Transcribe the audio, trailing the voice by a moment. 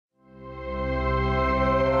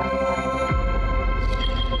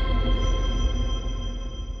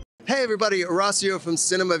Hey everybody, Horacio from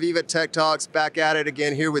Cinema Viva Tech Talks back at it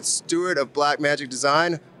again here with Stuart of Blackmagic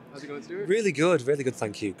Design. How's it going, Stuart? Really good,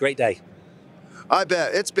 thank you. Great day. I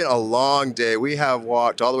bet. It's been a long day. We have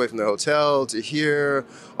walked all the way from the hotel to here,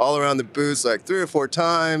 all around the booths like 3 or 4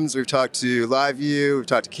 times. We've talked to LiveView, we've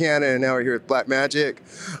talked to Canon, and now we're here with Blackmagic.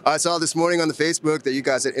 I saw this morning on the Facebook that you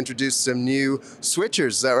guys had introduced some new switchers,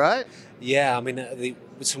 is that right? Yeah, I mean,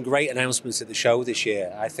 with some great announcements at the show this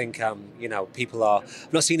year. I think, people are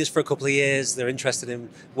not seen this for a couple of years. They're interested in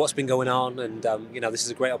what's been going on, and this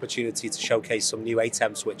is a great opportunity to showcase some new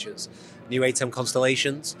ATEM switches, new ATEM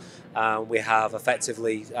Constellations. We have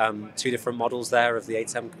effectively 2 different models there of the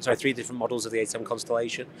ATEM, 3 different models of the ATEM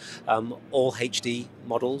Constellation, all HD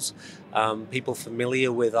models. People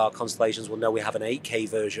familiar with our constellations will know we have an 8K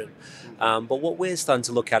version. But what we're starting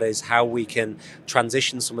to look at is how we can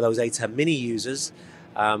transition some of those ATEM mini users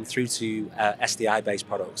through to SDI-based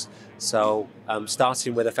products. So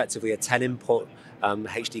starting with effectively a 10-input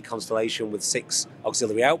HD constellation with 6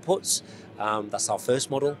 auxiliary outputs. That's our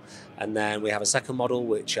first model. And then we have a second model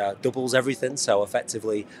which doubles everything, so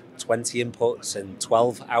effectively 20 inputs and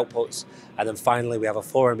 12 outputs. And then finally we have a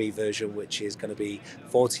 4ME version which is going to be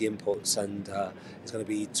 40 inputs and it's going to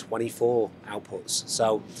be 24 outputs.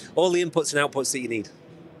 So all the inputs and outputs that you need.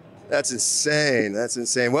 That's insane. That's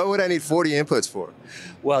insane. What would I need 40 inputs for?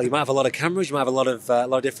 Well, you might have a lot of cameras, you might have a lot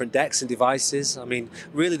of different decks and devices. I mean,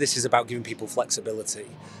 really this is about giving people flexibility.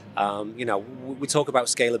 We talk about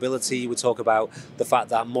scalability, we talk about the fact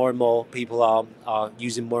that more and more people are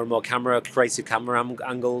using more and more creative camera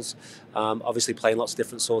angles, obviously playing lots of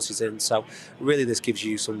different sources in. So really this gives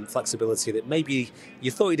you some flexibility that maybe you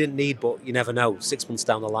thought you didn't need, but you never know. 6 months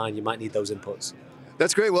down the line, you might need those inputs.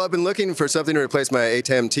 That's great. Well, I've been looking for something to replace my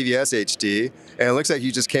ATEM TVS HD, and it looks like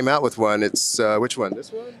you just came out with one. It's which one?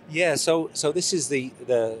 This one? Yeah. So this is the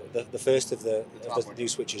first of the new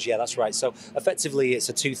switches. Yeah, that's right. So effectively, it's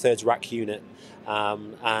a 2/3 rack unit,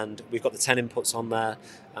 and we've got the 10 inputs on there,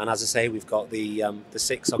 and as I say, we've got the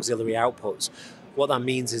 6 auxiliary outputs. What that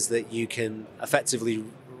means is that you can effectively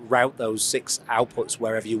route those 6 outputs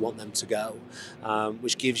wherever you want them to go,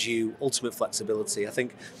 which gives you ultimate flexibility. I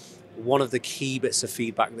think one of the key bits of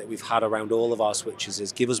feedback that we've had around all of our switches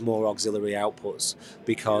is give us more auxiliary outputs,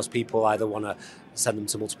 because people either want to send them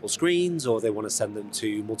to multiple screens or they want to send them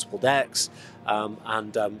to multiple decks,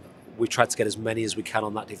 and we tried to get as many as we can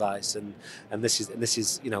on that device, and this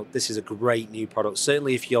is a great new product.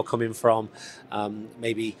 Certainly if you're coming from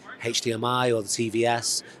maybe HDMI or the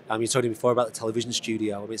TVS, you told me before about the television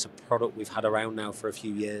studio. I mean, it's a product we've had around now for a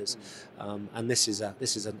few years, and this is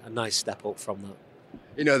a nice step up from that.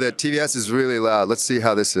 You know, the TVS is really loud. Let's see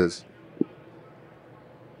how this is.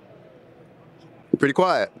 Pretty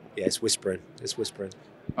quiet. Yeah, it's whispering. It's whispering.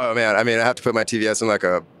 Oh man, I mean, I have to put my TVS in like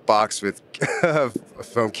a box with a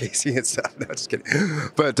foam casing and stuff. No, just kidding.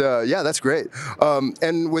 But yeah, that's great.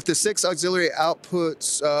 And with the 6 auxiliary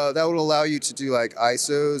outputs, that would allow you to do like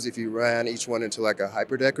ISOs if you ran each one into like a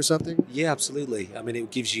Hyperdeck or something? Yeah, absolutely. I mean,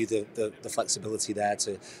 it gives you the flexibility there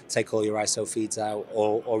to take all your ISO feeds out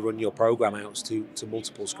or run your program outs to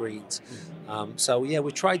multiple screens. So yeah,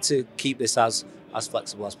 we tried to keep this as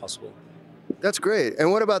flexible as possible. That's great.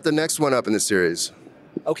 And what about the next one up in the series?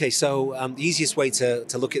 Okay, so the easiest way to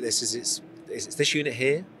look at this is it's this unit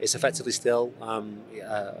here. It's effectively still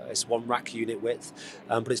it's 1 rack unit width,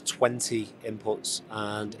 but it's 20 inputs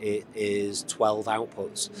and it is 12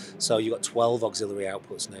 outputs. So you've got 12 auxiliary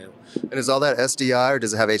outputs now. And is all that SDI or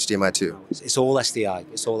does it have HDMI too? It's all SDI.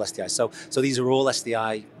 It's all SDI. So these are all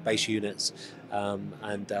SDI based units,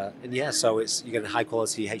 and yeah, so you're getting high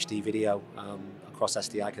quality HD video across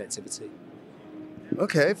SDI connectivity.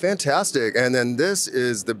 Okay, fantastic. And then this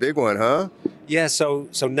is the big one, huh? Yeah, so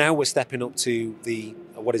now we're stepping up to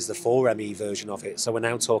what is the 4ME version of it. So we're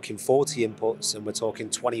now talking 40 inputs and we're talking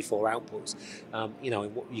 24 outputs.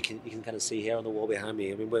 You can kind of see here on the wall behind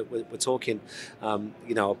me. I mean, we're talking,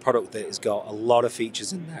 a product that has got a lot of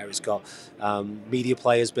features in there. It's got media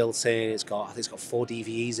players built in. It's got 4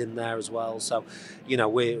 DVEs in there as well. So,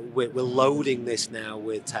 we're loading this now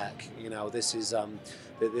with tech.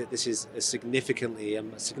 This is a significant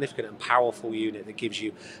and powerful unit that gives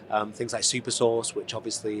you things like Super Source, which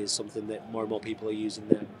obviously is something that more and more people are using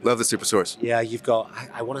now. Love the Super Source. Yeah, you've got,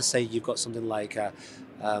 I want to say you've got something like, I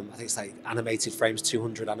think it's like animated frames,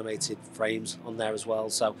 200 animated frames on there as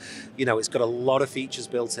well. So, it's got a lot of features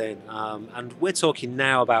built in. And we're talking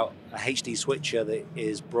now about a HD switcher that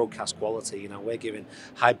is broadcast quality. We're giving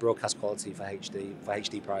high broadcast quality for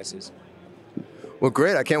HD prices. Well,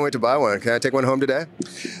 great. I can't wait to buy one. Can I take one home today?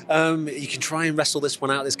 You can try and wrestle this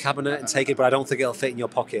one out of this cabinet and take it, but I don't think it'll fit in your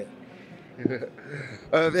pocket.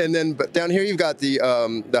 And then, but down here you've got the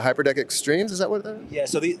Hyperdeck Extremes. Is that what that is? Yeah,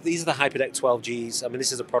 so these are the Hyperdeck 12Gs. I mean,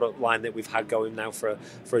 this is a product line that we've had going now for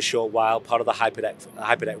a short while, part of the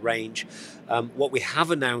Hyperdeck range. What we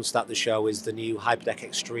have announced at the show is the new Hyperdeck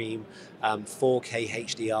Extreme 4K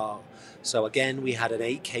HDR. So again, we had an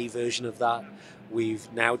 8K version of that.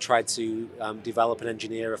 We've now tried to develop and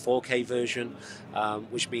engineer a 4K version,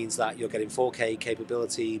 which means that you're getting 4K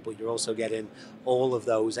capability, but you're also getting all of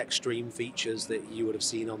those extreme features that you would have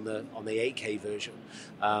seen on the 8K version.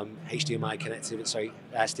 HDMI connectivity, sorry,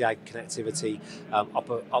 SDI connectivity,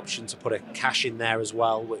 option to put a cache in there as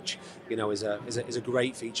well, which is a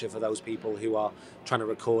great feature for those people who are trying to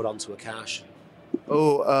record onto a cache.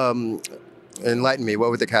 Oh, enlighten me.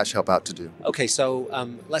 What would the cache help out to do? Okay, so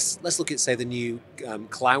let's look at, say, the new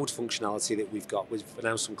cloud functionality that we've got. We've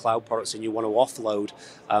announced some cloud products, and you want to offload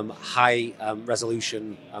high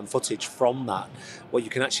resolution footage from that. What you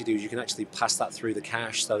can actually do is you can actually pass that through the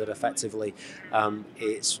cache, so that effectively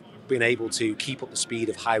it's being able to keep up the speed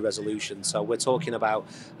of high resolution. So we're talking about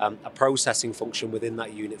a processing function within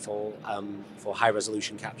that unit for high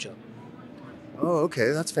resolution capture. Oh,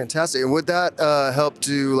 okay, that's fantastic. And would that help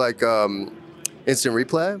do like instant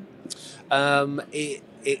replay?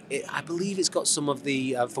 I believe it's got some of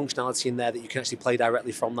the functionality in there that you can actually play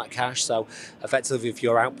directly from that cache. So effectively, if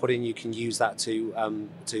you're outputting, you can use that to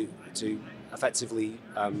effectively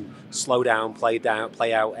slow down, play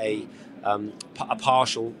out a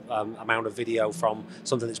partial amount of video from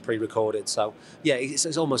something that's pre-recorded. So yeah,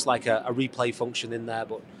 it's almost like a replay function in there,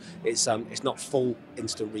 but it's not full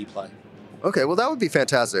instant replay. Okay, well, that would be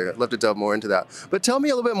fantastic. I'd love to delve more into that. But tell me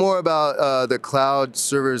a little bit more about the cloud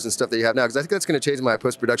servers and stuff that you have now, because I think that's going to change my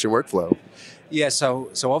post-production workflow. Yeah, so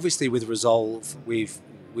obviously with Resolve,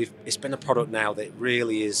 it's been a product now that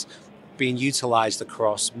really is being utilized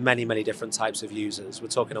across many, many different types of users. We're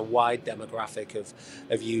talking a wide demographic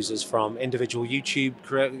of users, from individual YouTube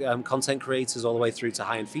content creators all the way through to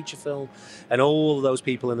high-end feature film, and all of those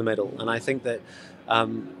people in the middle. And I think that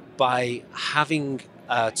by having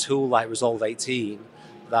a tool like Resolve 18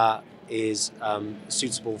 that is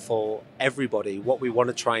suitable for everybody, what we want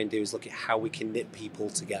to try and do is look at how we can knit people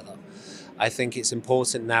together. I think it's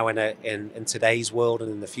important now in today's world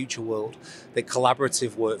and in the future world that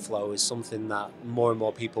collaborative workflow is something that more and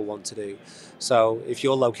more people want to do. So if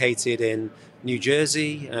you're located in New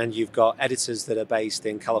Jersey and you've got editors that are based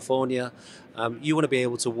in California, you want to be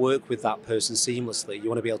able to work with that person seamlessly. You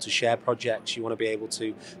want to be able to share projects. You want to be able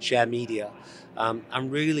to share media.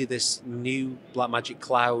 And really this new Blackmagic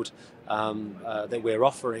Cloud that we're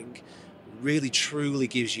offering really truly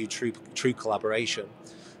gives you true collaboration.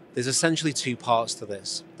 There's essentially two parts to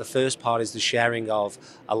this. The first part is the sharing of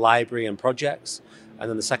a library and projects, and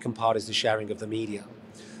then the second part is the sharing of the media.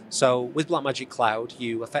 So with Blackmagic Cloud,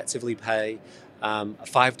 you effectively pay a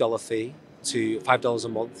 $5 fee to $5 a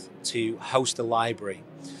month to host a library.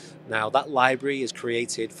 Now that library is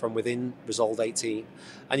created from within Resolve 18,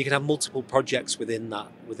 and you can have multiple projects within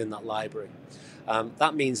that library.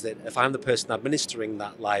 That means that if I'm the person administering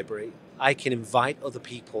that library, I can invite other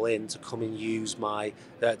people in to come and use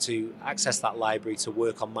to access that library to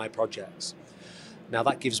work on my projects. Now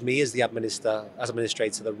that gives me as the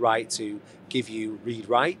administrator the right to give you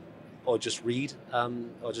read-write or just read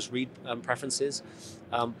preferences.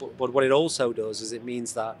 But what it also does is it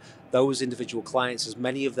means that those individual clients, as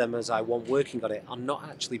many of them as I want working on it, are not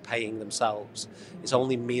actually paying themselves. It's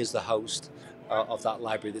only me as the host of that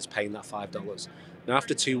library that's paying that $5. Now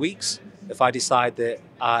after 2 weeks, if I decide that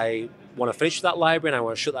I want to finish that library and I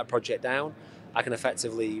want to shut that project down, I can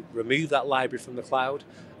effectively remove that library from the cloud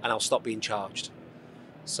and I'll stop being charged.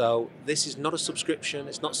 So this is not a subscription.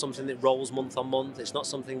 It's not something that rolls month on month. It's not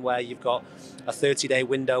something where you've got a 30-day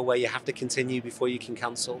window where you have to continue before you can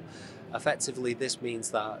cancel. Effectively, this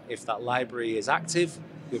means that if that library is active,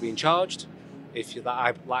 you're being charged. If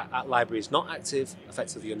that library is not active,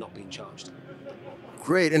 effectively you're not being charged.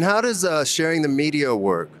 Great. And how does sharing the media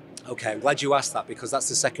work? Okay, I'm glad you asked that, because that's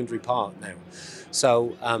the secondary part now.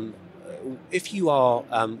 So if you are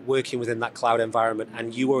working within that cloud environment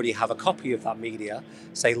and you already have a copy of that media,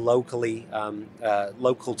 say local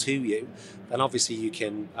to you, then obviously you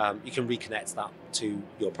can reconnect that to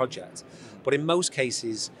your project. But in most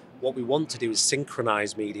cases, what we want to do is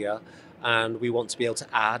synchronize media, and we want to be able to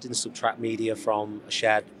add and subtract media from a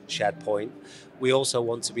shared point. We also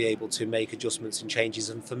want to be able to make adjustments and changes,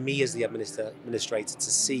 and for me as the administrator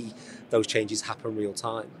to see those changes happen real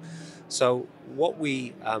time. So what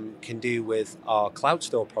we can do with our cloud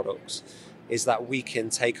store products is that we can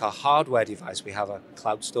take our hardware device. We have a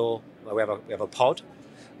cloud store, we have a pod.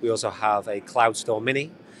 We also have a cloud store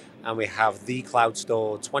mini, and we have the Cloud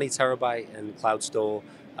Store 20 terabyte and Cloud Store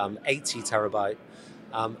 80 terabyte.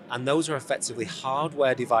 And those are effectively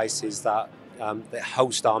hardware devices that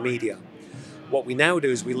host our media. What we now do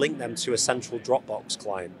is we link them to a central Dropbox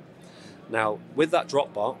client. Now, with that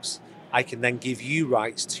Dropbox, I can then give you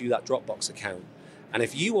rights to that Dropbox account. And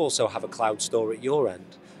if you also have a cloud store at your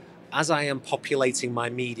end, as I am populating my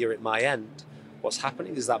media at my end, what's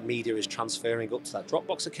happening is that media is transferring up to that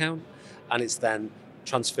Dropbox account, and it's then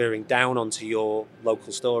transferring down onto your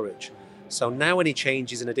local storage. So now any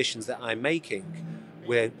changes and additions that I'm making,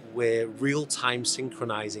 we're real-time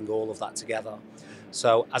synchronizing all of that together.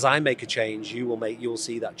 So as I make a change, you'll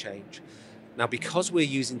see that change. Now, because we're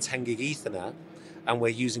using 10 gig Ethernet and we're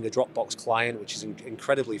using a Dropbox client, which is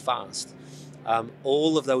incredibly fast,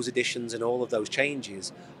 all of those additions and all of those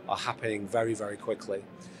changes are happening very, very quickly,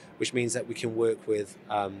 which means that we can work with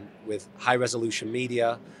high-resolution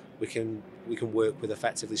media. We can work with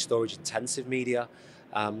effectively storage-intensive media.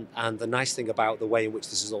 And the nice thing about the way in which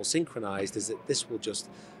this is all synchronized is that this will just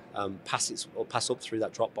pass up through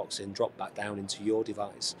that Dropbox and drop back down into your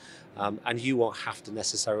device. And you won't have to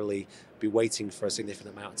necessarily be waiting for a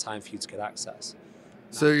significant amount of time for you to get access.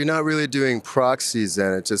 So you're not really doing proxies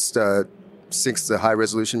then, it just syncs the high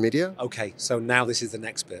resolution media? Okay, so now this is the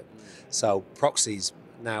next bit. So proxies.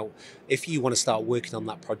 Now, if you want to start working on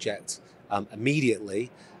that project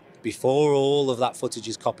immediately, before all of that footage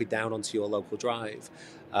is copied down onto your local drive,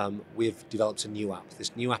 we've developed a new app.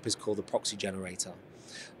 This new app is called the Proxy Generator.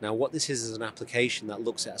 Now, what this is an application that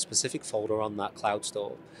looks at a specific folder on that cloud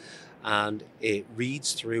store, and it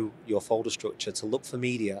reads through your folder structure to look for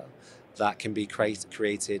media that can be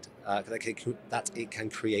created, that it can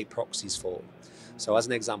create proxies for. So as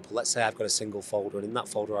an example, let's say I've got a single folder, and in that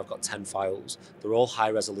folder I've got 10 files. They're all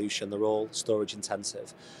high resolution, they're all storage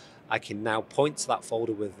intensive. I can now point to that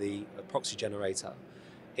folder with the proxy generator.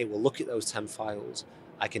 It will look at those 10 files.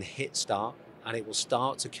 I can hit start, and it will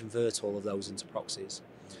start to convert all of those into proxies.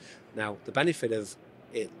 Now, the benefit of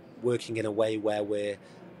it working in a way where we're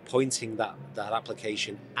pointing that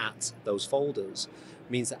application at those folders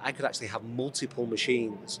means that I could actually have multiple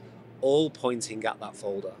machines all pointing at that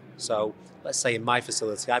folder. So let's say in my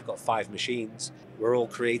facility, I've got 5 machines. We're all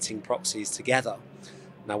creating proxies together.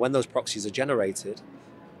 Now, when those proxies are generated,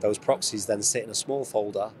 those proxies then sit in a small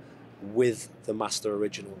folder with the master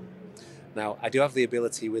original. Now, I do have the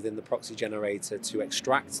ability within the proxy generator to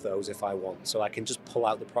extract those if I want, so I can just pull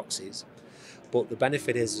out the proxies. But the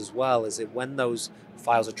benefit is as well is that when those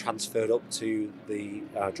files are transferred up to the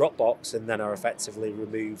Dropbox and then are effectively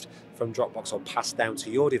removed from Dropbox or passed down to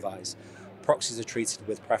your device, proxies are treated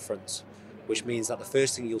with preference, which means that the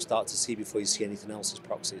first thing you'll start to see before you see anything else is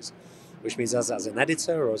proxies, which means as an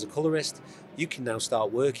editor or as a colorist, you can now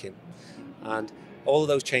start working. And all of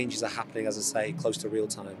those changes are happening, as I say, close to real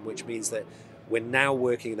time, which means that we're now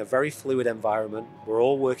working in a very fluid environment. We're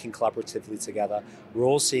all working collaboratively together. We're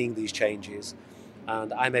all seeing these changes,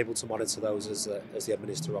 and I'm able to monitor those as the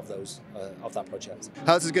administrator of that project.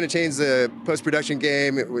 How's this going to change the post-production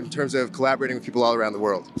game in terms of collaborating with people all around the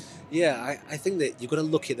world? Yeah, I think that you've got to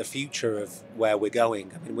look at the future of where we're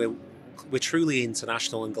going. I mean, we're truly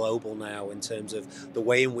international and global now in terms of the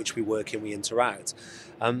way in which we work and we interact.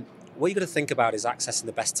 What you've got to think about is accessing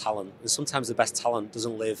the best talent, and sometimes the best talent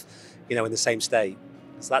doesn't live, in the same state.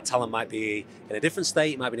 So that talent might be in a different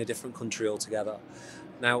state, it might be in a different country altogether.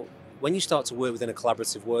 Now, when you start to work within a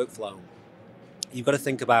collaborative workflow, you've got to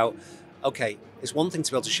think about, okay, it's one thing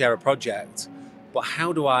to be able to share a project, but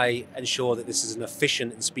how do I ensure that this is an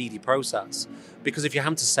efficient and speedy process? Because if you're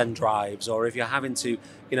having to send drives, or if you're having to,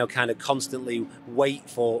 kind of constantly wait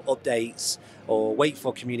for updates or wait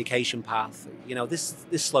for communication path, this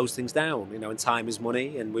slows things down, and time is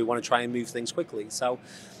money, and we want to try and move things quickly. So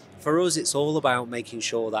for us, it's all about making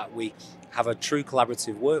sure that we have a true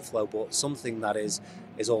collaborative workflow, but something that is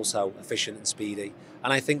also efficient and speedy.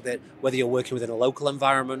 And I think that whether you're working within a local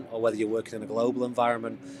environment or whether you're working in a global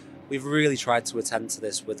environment, we've really tried to attend to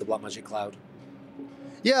this with the Blackmagic Cloud.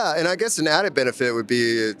 Yeah, and I guess an added benefit would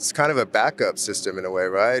be it's kind of a backup system in a way,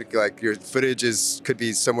 right? Like your footage could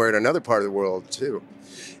be somewhere in another part of the world too.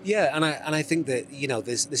 Yeah, and I think that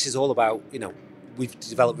this is all about we've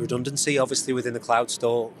developed redundancy obviously within the cloud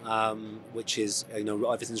store, which is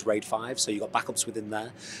everything's RAID 5, so you've got backups within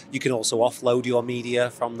there. You can also offload your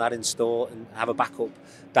media from that in store and have a backup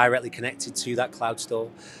directly connected to that cloud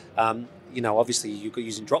store. Obviously you're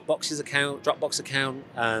using Dropbox account,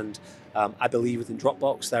 and I believe within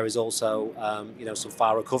Dropbox there is also some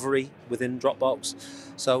file recovery within Dropbox.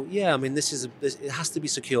 So yeah, I mean it has to be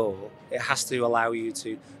secure. It has to allow you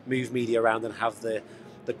to move media around and have the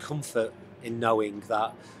comfort in knowing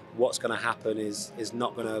that what's going to happen is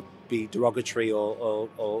not going to be derogatory or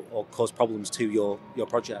cause problems to your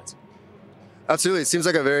project. Absolutely. It seems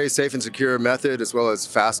like a very safe and secure method, as well as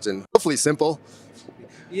fast and hopefully simple.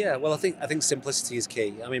 Yeah, well, I think simplicity is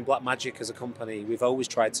key. I mean, Blackmagic as a company, we've always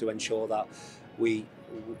tried to ensure that we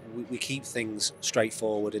keep things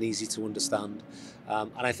straightforward and easy to understand.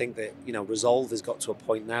 And I think that Resolve has got to a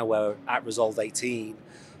point now where at Resolve 18,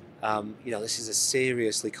 this is a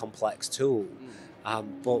seriously complex tool.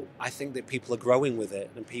 But I think that people are growing with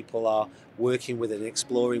it and people are working with it and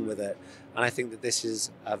exploring with it. And I think that this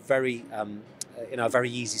is a very a very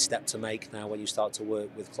easy step to make now when you start to work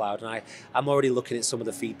with cloud. And I'm already looking at some of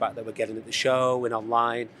the feedback that we're getting at the show and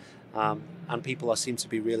online, and people seem to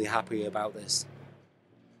be really happy about this.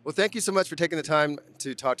 Well, thank you so much for taking the time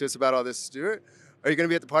to talk to us about all this, Stuart. Are you going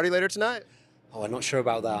to be at the party later tonight? Oh, I'm not sure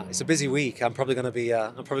about that. It's a busy week. I'm probably going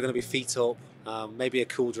to be feet up, maybe a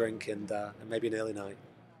cool drink, and maybe an early night.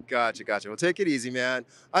 Gotcha. Well, take it easy, man.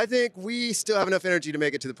 I think we still have enough energy to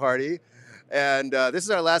make it to the party. And this is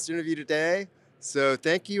our last interview today. So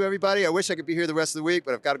thank you, everybody. I wish I could be here the rest of the week,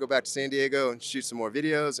 but I've got to go back to San Diego and shoot some more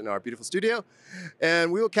videos in our beautiful studio.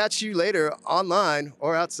 And we will catch you later online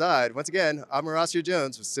or outside. Once again, I'm Horacio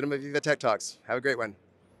Jones with Cinema Viva Tech Talks. Have a great one.